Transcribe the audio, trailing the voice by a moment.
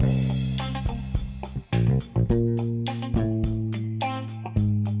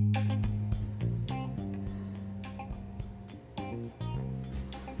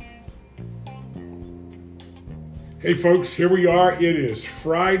Hey folks, here we are. It is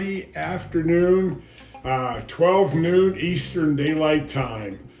Friday afternoon, 12 noon Eastern Daylight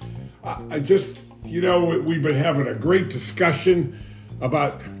Time. We've been having a great discussion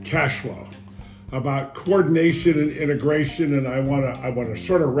about cash flow, about coordination and integration, and I want to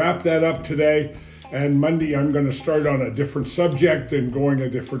sort of wrap that up today. And Monday, I'm going to start on a different subject and going a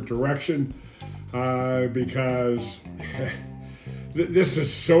different direction because this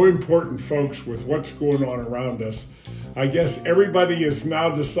is so important, folks, with what's going on around us. I guess everybody has now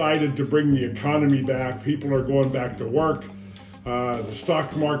decided to bring the economy back. People are going back to work. The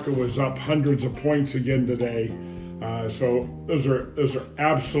stock market was up hundreds of points again today. So those are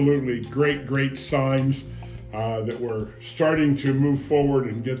absolutely great signs that we're starting to move forward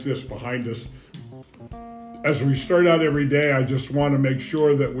and get this behind us. As we start out every day, I just want to make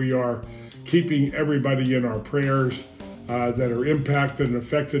sure that we are keeping everybody in our prayers that are impacted and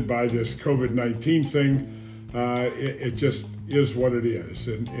affected by this COVID-19 thing. It just is what it is,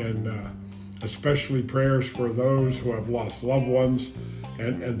 and especially prayers for those who have lost loved ones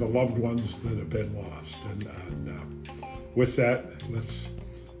and the loved ones that have been lost. And with that,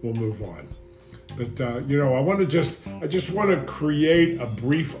 we'll move on. But I just want to create a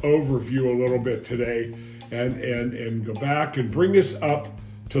brief overview a little bit today, and go back and bring us up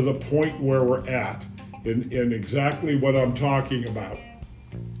to the point where we're at in exactly what I'm talking about.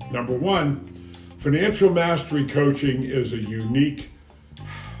 Number one, financial mastery coaching is a unique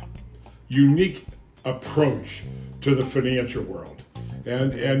approach to the financial world.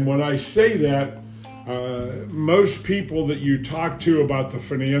 And when I say that, most people that you talk to about the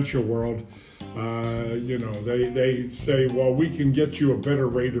financial world, they say, well, we can get you a better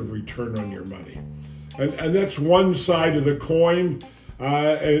rate of return on your money. And that's one side of the coin,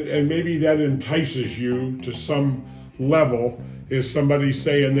 and maybe that entices you to some level. Is somebody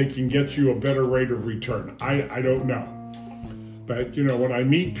saying they can get you a better rate of return? I don't know. But, when I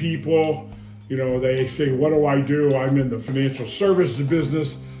meet people, they say, what do I do? I'm in the financial services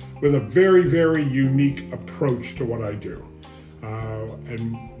business with a very, very unique approach to what I do.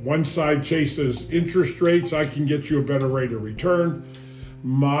 And one side chases interest rates. I can get you a better rate of return.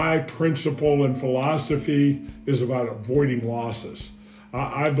 My principle and philosophy is about avoiding losses.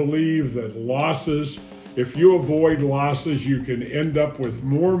 I believe that if you avoid losses, you can end up with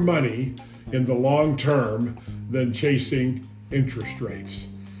more money in the long term than chasing interest rates.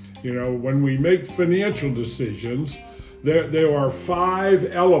 When we make financial decisions, there are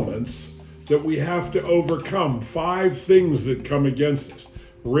 5 elements that we have to overcome, 5 things that come against us: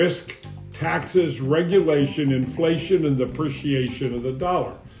 risk, taxes, regulation, inflation, and depreciation of the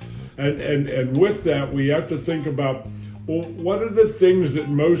dollar. And with that, we have to think about, well, what are the things that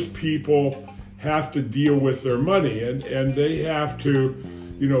most people have to deal with their money? And they have to,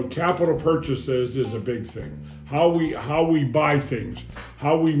 capital purchases is a big thing. How we buy things,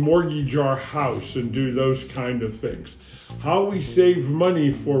 how we mortgage our house and do those kind of things. How we save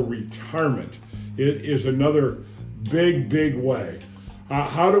money for retirement, it is another big way.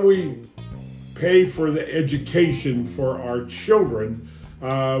 How do we pay for the education for our children,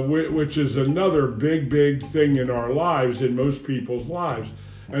 which is another big thing in our lives, in most people's lives.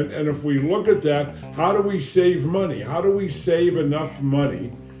 And if we look at that, how do we save money? How do we save enough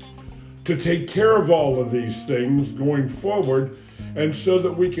money to take care of all of these things going forward, and so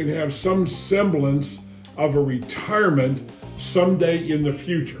that we can have some semblance of a retirement someday in the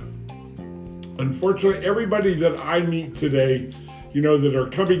future? Unfortunately, everybody that I meet today, that are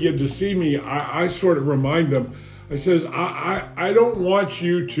coming in to see me, I sort of remind them, I says, I don't want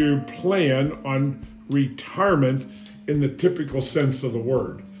you to plan on retirement in the typical sense of the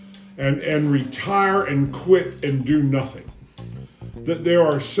word, and retire and quit and do nothing. That there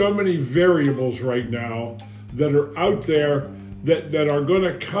are so many variables right now that are out there that are going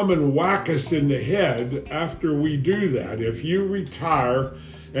to come and whack us in the head after we do that. If you retire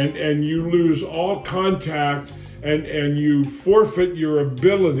and you lose all contact and you forfeit your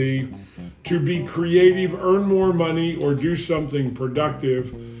ability to be creative, earn more money, or do something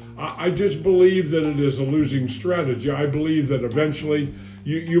productive, I just believe that it is a losing strategy. I believe that eventually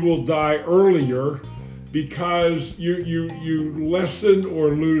you will die earlier because you lessen or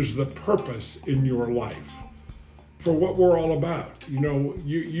lose the purpose in your life for what we're all about.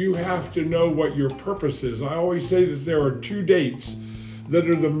 You have to know what your purpose is. I always say that there are 2 dates that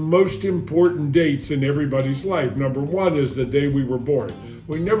are the most important dates in everybody's life. Number 1 is the day we were born.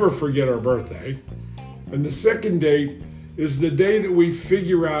 We never forget our birthday. And the second date is the day that we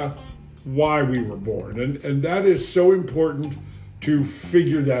figure out why we were born. And that is so important to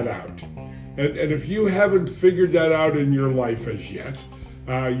figure that out. And if you haven't figured that out in your life as yet,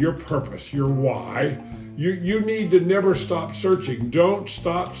 your purpose, your why, You need to never stop searching. Don't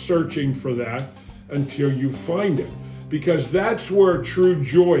stop searching for that until you find it, because that's where true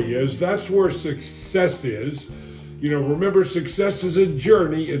joy is. That's where success is. Remember, success is a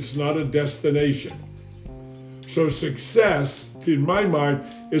journey. It's not a destination. So success, in my mind,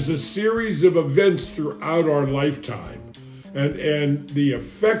 is a series of events throughout our lifetime. And the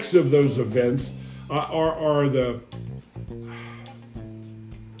effects of those events are the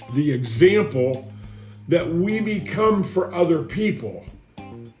example that we become for other people.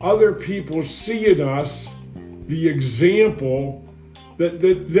 Other people see in us the example that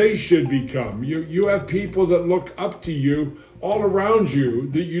they should become. You have people that look up to you all around you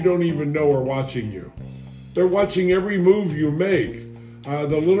that you don't even know are watching you. They're watching every move you make. The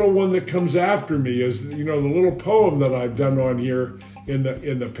little one that comes after me is, the little poem that I've done on here in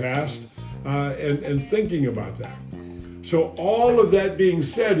the past, and thinking about that. So all of that being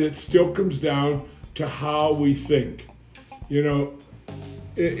said, it still comes down to how we think.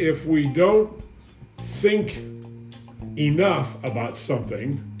 If we don't think enough about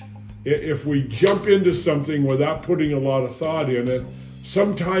something, if we jump into something without putting a lot of thought in it,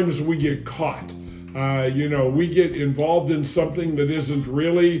 sometimes we get caught. We get involved in something that isn't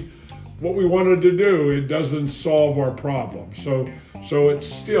really what we wanted to do. It doesn't solve our problem. So it's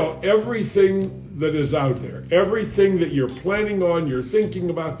still everything that is out there, everything that you're planning on, you're thinking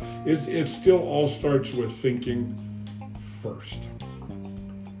about, it still all starts with thinking first.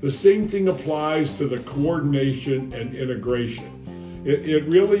 The same thing applies to the coordination and integration. It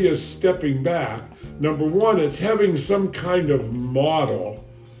really is stepping back. Number one, it's having some kind of model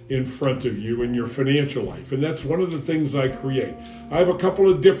in front of you in your financial life. And that's one of the things I create. I have a couple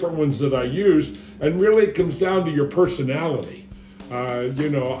of different ones that I use, and really it comes down to your personality.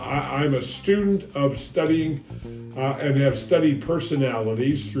 I'm a student of studying and have studied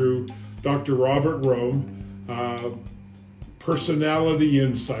personalities through Dr. Robert Rome. Personality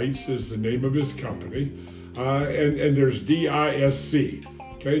Insights is the name of his company. And there's DISC.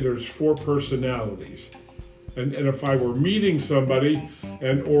 Okay, there's 4 personalities. And if I were meeting somebody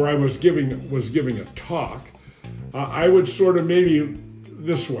or I was giving a talk, I would sort of maybe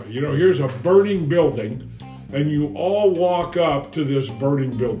this way. Here's a burning building, and you all walk up to this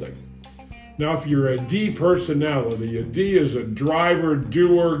burning building. Now, if you're a D personality, a D is a driver,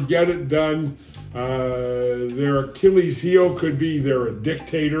 doer, get it done. Their Achilles heel could be they're a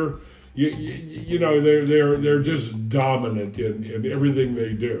dictator. They're just dominant in everything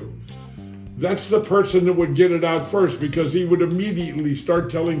they do. That's the person that would get it out first, because he would immediately start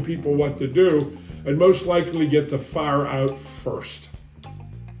telling people what to do and most likely get the fire out first.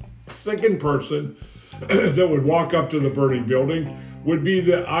 Second person that would walk up to the burning building would be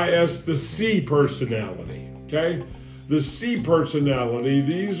the C personality. Okay? The C personality,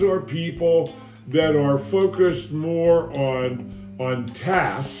 these are people that are focused more on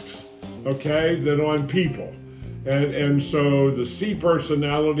tasks, okay, than on people. And so the C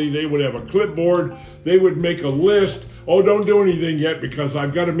personality, they would have a clipboard, they would make a list. Oh, don't do anything yet because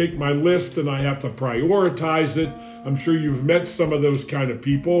I've got to make my list and I have to prioritize it. I'm sure you've met some of those kind of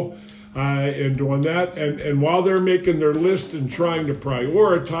people in doing that. And while they're making their list and trying to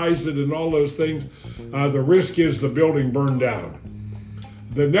prioritize it and all those things, the risk is the building burned down.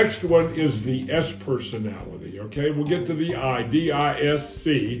 The next one is the S personality, okay? We'll get to the I,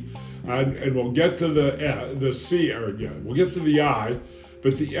 D-I-S-C, and we'll get to the C, we'll get to the I,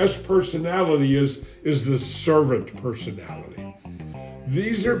 but the S personality is the servant personality.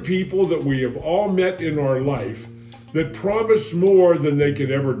 These are people that we have all met in our life that promise more than they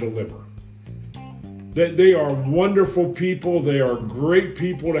could ever deliver. That they are wonderful people, they are great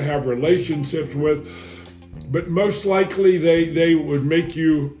people to have relationships with, but most likely they would make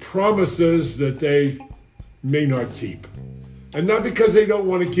you promises that they may not keep. And not because they don't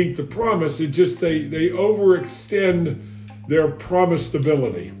want to keep the promise, it's just they overextend their promised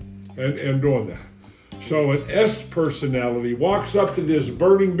stability and doing that. So an S personality walks up to this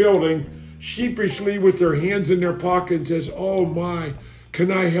burning building sheepishly with their hands in their pocket and says, oh my,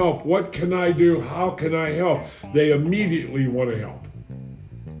 can I help? What can I do? How can I help? They immediately want to help.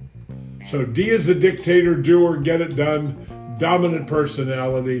 So D is the dictator, doer, get it done, dominant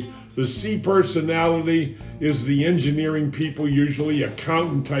personality. The C personality is the engineering people, usually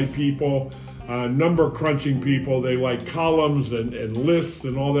accountant type people, number crunching people. They like columns and lists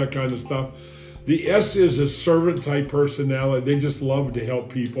and all that kind of stuff. The S is a servant type personality. They just love to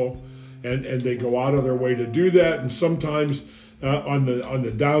help people, and they go out of their way to do that. And sometimes on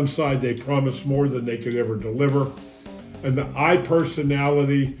the downside, they promise more than they could ever deliver. And the I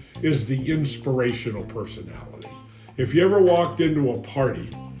personality is the inspirational personality. If you ever walked into a party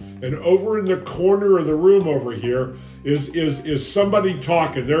And over in the corner of the room over here is somebody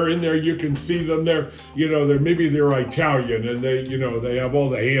talking. They're in there. You can see them there. Maybe they're Italian, and they have all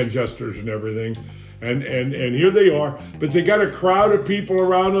the hand gestures and everything. And here they are. But they got a crowd of people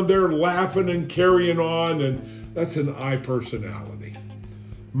around them. They're laughing and carrying on. And that's an I personality.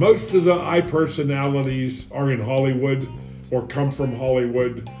 Most of the I personalities are in Hollywood or come from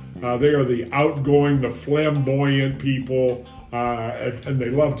Hollywood. They are the outgoing, the flamboyant people. And they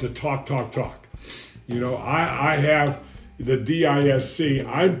love to talk. I have the DISC.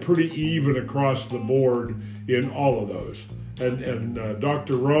 I'm pretty even across the board in all of those. And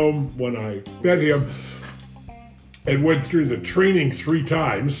Dr. Rome, when I met him and went through the training 3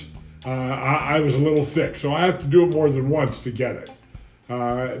 times, I was a little thick. So I have to do it more than once to get it.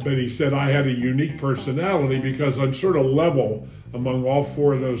 But he said I had a unique personality because I'm sort of level among all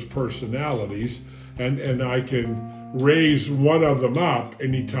 4 of those personalities. And I can raise one of them up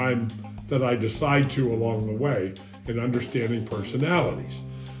anytime that I decide to along the way in understanding personalities.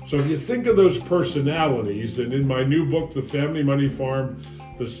 So if you think of those personalities, and in my new book, The Family Money Farm,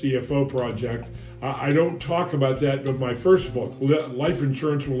 the CFO Project, I don't talk about that, but my first book, Life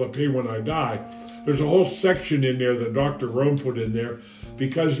Insurance Will It Pay When I Die, there's a whole section in there that Dr. Rome put in there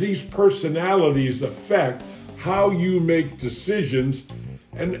because these personalities affect how you make decisions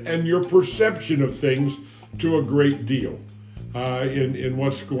and your perception of things to a great deal in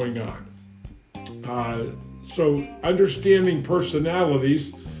what's going on. So understanding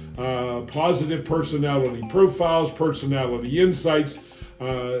personalities, positive personality profiles, personality insights,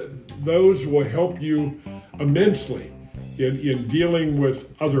 those will help you immensely in dealing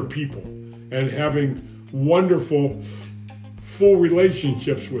with other people and having wonderful, full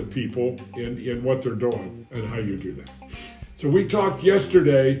relationships with people in what they're doing and how you do that. So we talked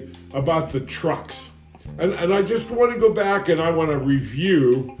yesterday about the trucks. And I just want to go back and I want to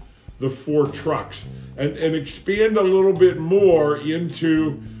review the 4 trucks and expand a little bit more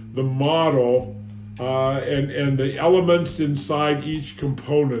into the model and the elements inside each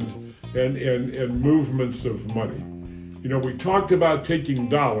component and movements of money. We talked about taking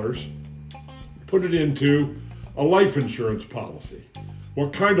dollars, put it into a life insurance policy.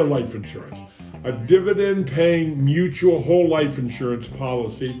 What kind of life insurance? A dividend-paying mutual whole life insurance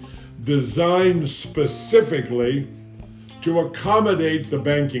policy designed specifically to accommodate the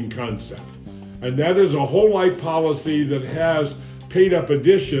banking concept. And that is a whole life policy that has paid up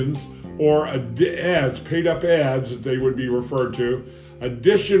additions or paid up ads that they would be referred to,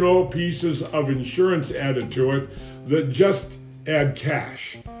 additional pieces of insurance added to it that just add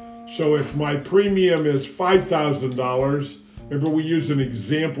cash. So if my premium is $5,000, remember we used an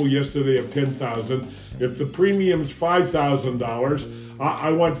example yesterday of $10,000. If the premium's $5,000,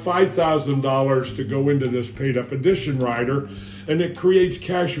 I want $5,000 to go into this paid up addition rider, and it creates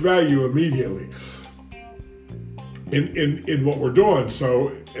cash value immediately in what we're doing.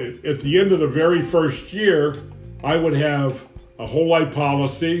 So at the end of the very first year, I would have a whole life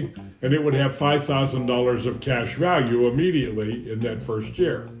policy, and it would have $5,000 of cash value immediately in that first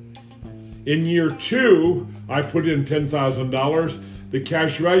year. In year 2, I put in $10,000. The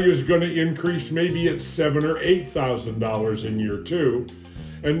cash value is going to increase maybe at $7,000 or $8,000 in year 2.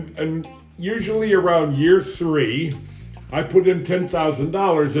 And usually around year 3, I put in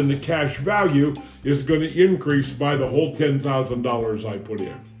 $10,000 and the cash value is going to increase by the whole $10,000 I put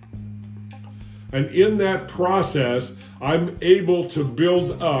in. And in that process, I'm able to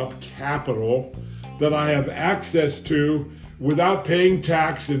build up capital that I have access to without paying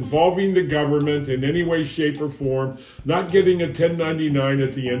tax, involving the government in any way, shape, or form, not getting a 1099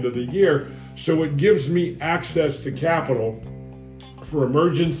 at the end of the year. So it gives me access to capital for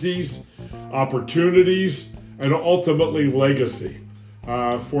emergencies, opportunities, and ultimately legacy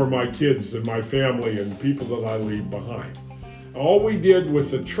for my kids and my family and people that I leave behind. All we did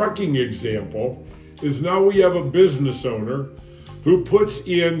with the trucking example is now we have a business owner who puts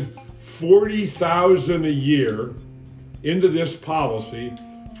in $40,000 a year into this policy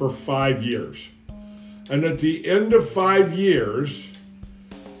for 5 years. And at the end of 5 years,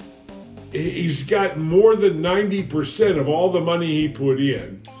 he's got more than 90% of all the money he put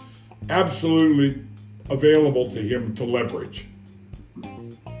in absolutely available to him to leverage.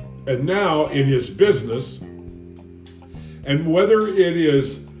 And now in his business, and whether it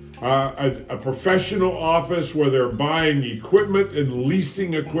is a professional office where they're buying equipment and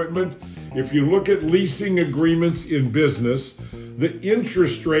leasing equipment, if you look at leasing agreements in business, the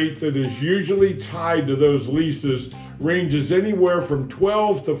interest rate that is usually tied to those leases ranges anywhere from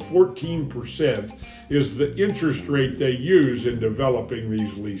 12 to 14% is the interest rate they use in developing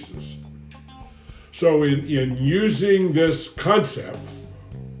these leases. So in using this concept,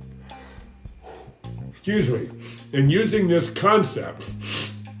 and using this concept,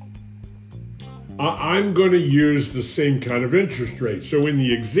 I'm going to use the same kind of interest rate. So in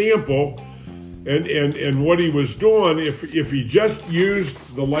the example, and what he was doing, if he just used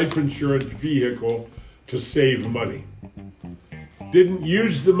the life insurance vehicle to save money, didn't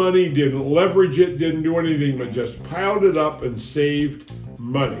use the money, didn't leverage it, didn't do anything, but just piled it up and saved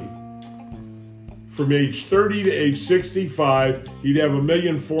money. From age 30 to age 65, he'd have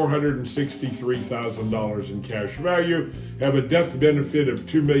 $1,463,000 in cash value, have a death benefit of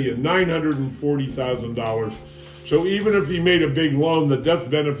 $2,940,000. So even if he made a big loan, the death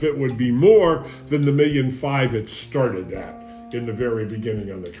benefit would be more than the $1,500,000 it started at in the very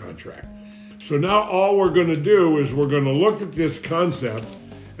beginning of the contract. So now all we're going to do is we're going to look at this concept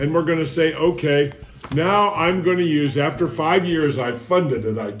and we're going to say, okay, now I'm going to use, after 5 years, I funded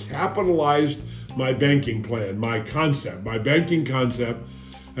it, I capitalized my banking plan, my banking concept,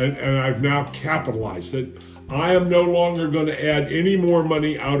 and I've now capitalized it. I am no longer going to add any more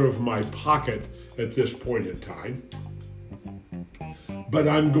money out of my pocket at this point in time, but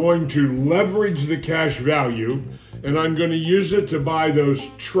I'm going to leverage the cash value and I'm going to use it to buy those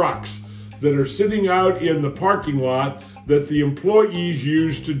trucks that are sitting out in the parking lot that the employees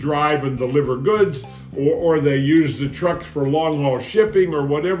use to drive and deliver goods, or they use the trucks for long haul shipping or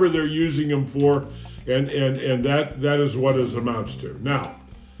whatever they're using them for, and that is what it amounts to. Now,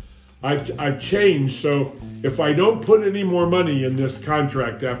 I've changed, so if I don't put any more money in this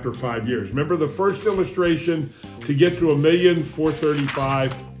contract after 5 years, remember the first illustration, to get to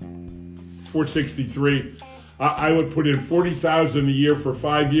 $1,435,463, I would put in $40,000 a year for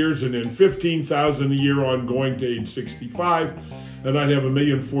 5 years and then $15,000 a year ongoing to age 65, and I'd have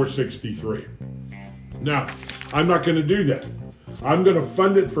 $1,463,000. Now, I'm not going to do that. I'm going to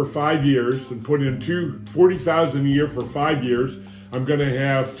fund it for 5 years and put in $40,000 a year for 5 years. I'm going to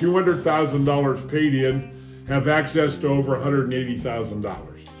have $200,000 paid in, have access to over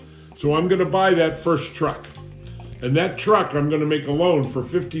 $180,000. So I'm going to buy that first truck. And that truck, I'm going to make a loan for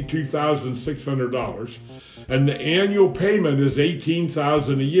 $52,600. And the annual payment is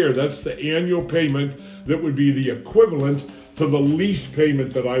 $18,000 a year. That's the annual payment that would be the equivalent to the lease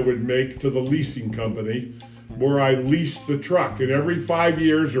payment that I would make to the leasing company where I lease the truck. And every 5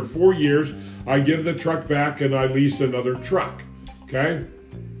 years or 4 years, I give the truck back and I lease another truck. Okay?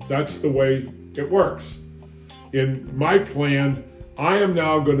 That's the way it works. In my plan, I am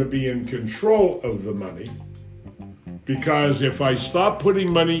now going to be in control of the money, because if I stop putting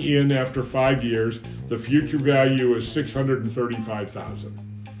money in after 5 years, the future value is $635,000.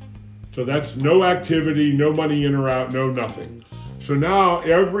 So that's no activity, no money in or out, no nothing. So now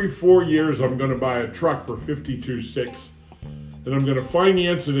every 4 years, I'm going to buy a truck for $52,600, and I'm going to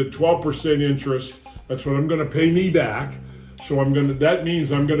finance it at 12% interest. That's what I'm going to pay me back. So that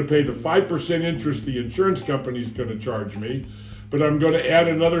means I'm going to pay the 5% interest the insurance company is going to charge me, but I'm going to add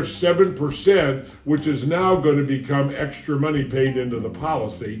another 7%, which is now going to become extra money paid into the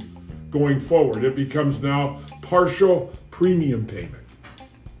policy going forward. It becomes now partial premium payment.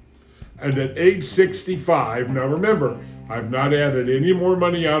 And at age 65, now remember, I've not added any more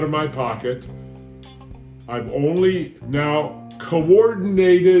money out of my pocket. I've only now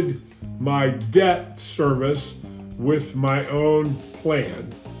coordinated my debt service with my own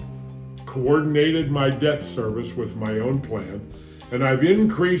plan. And I've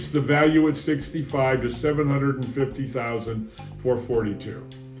increased the value at 65 to $750,442.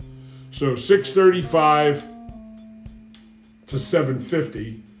 So 635 to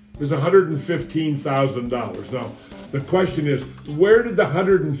 750 is $115,000. Now, the question is, where did the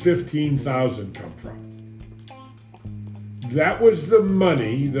 $115,000 come from? That was the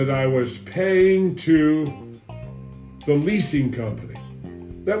money that I was paying to the leasing company.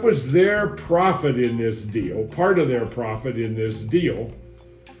 That was their profit in this deal, part of their profit in this deal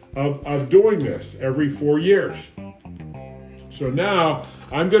of doing this every 4 years. So now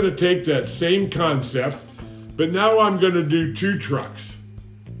I'm going to take that same concept, but now I'm going to do 2 trucks.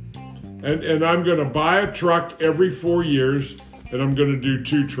 And I'm going to buy a truck every 4 years, and I'm going to do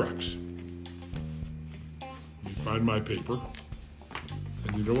 2 trucks. Let me find my paper.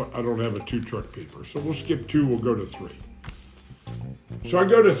 And you know what? I don't have a 2 truck paper. So we'll skip 2, we'll go to 3. So I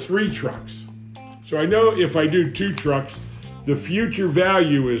go to 3 trucks. So I know if I do 2 trucks, the future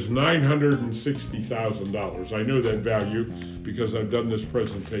value is $960,000. I know that value because I've done this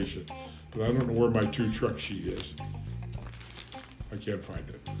presentation, but I don't know where my 2 truck sheet is. I can't find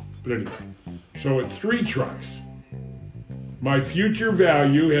it. But anyway, so at 3 trucks, my future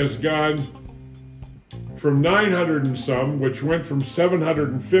value has gone from 900 and some, which went from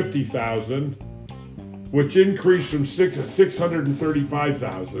 750,000, which increased from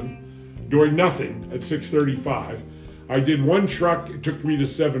 635,000, doing nothing at 635. I did one truck, it took me to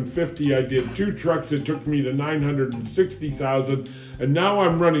 750. I did two trucks, it took me to 960,000. And now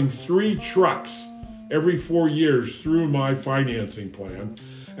I'm running 3 trucks every 4 years through my financing plan.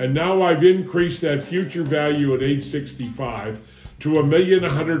 And now I've increased that future value at age 65 to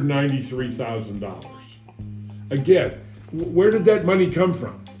 $1,193,000. Again, where did that money come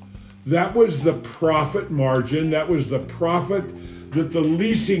from? That was the profit margin. That was the profit that the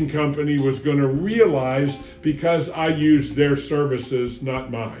leasing company was going to realize because I used their services,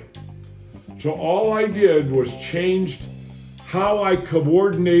 not mine. So all I did was changed how I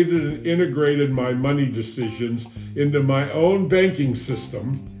coordinated and integrated my money decisions into my own banking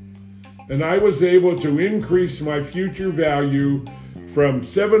system. And I was able to increase my future value from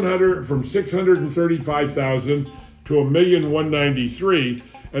 635,000 to $1,193,000.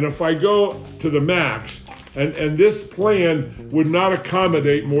 And if I go to the max, and this plan would not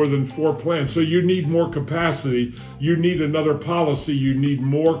accommodate more than 4 plans. So you need more capacity. You need another policy. You need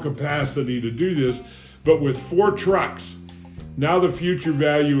more capacity to do this. But with 4 trucks, now the future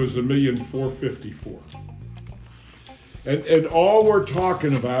value is $1,454,000. And all we're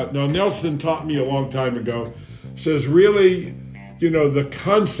talking about, now Nelson taught me a long time ago, says really, the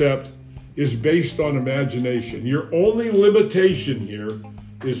concept is based on imagination. Your only limitation here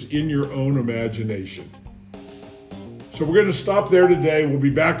is in your own imagination. So we're going to stop there today. We'll be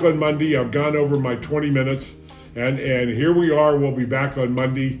back on Monday. I've gone over my 20 minutes, and here we are. We'll be back on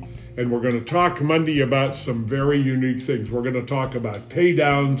Monday, and we're going to talk Monday about some very unique things. We're going to talk about pay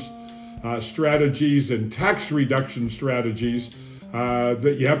downs, strategies, and tax reduction strategies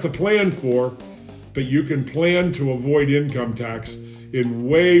that you have to plan for, but you can plan to avoid income tax in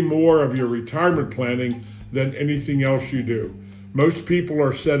way more of your retirement planning than anything else you do. Most people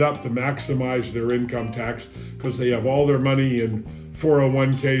are set up to maximize their income tax because they have all their money in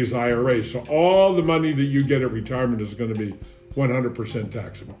 401ks, IRAs. So all the money that you get at retirement is going to be 100%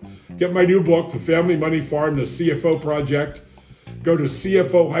 taxable. Get my new book, The Family Money Farm, The CFO Project. Go to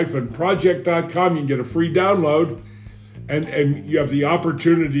cfo-project.com. You can get a free download, and you have the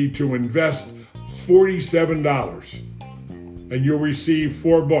opportunity to invest $47. And you'll receive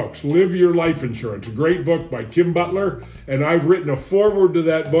 4 books. Live Your Life Insurance, a great book by Tim Butler, and I've written a foreword to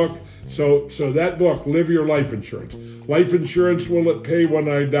that book. So that book, Live Your Life Insurance. Life insurance, will it pay when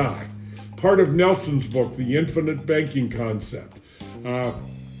I die? Part of Nelson's book, The Infinite Banking Concept.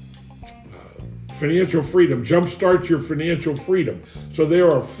 Financial Freedom, Jumpstart Your Financial Freedom. So there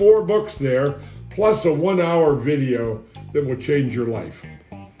are 4 books there, plus a 1-hour video that will change your life.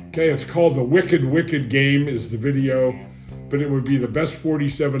 Okay, it's called The Wicked, Wicked Game is the video. But it would be the best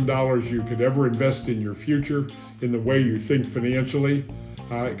 $47 you could ever invest in your future in the way you think financially.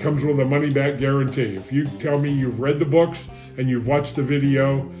 It comes with a money-back guarantee. If you tell me you've read the books and you've watched the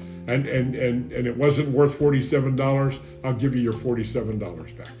video and it wasn't worth $47, I'll give you your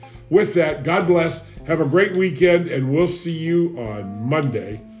 $47 back. With that, God bless. Have a great weekend, and we'll see you on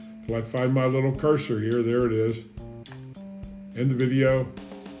Monday. Till I find my little cursor here. There it is. End the video.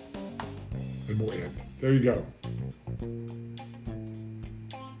 And we'll end. There you go.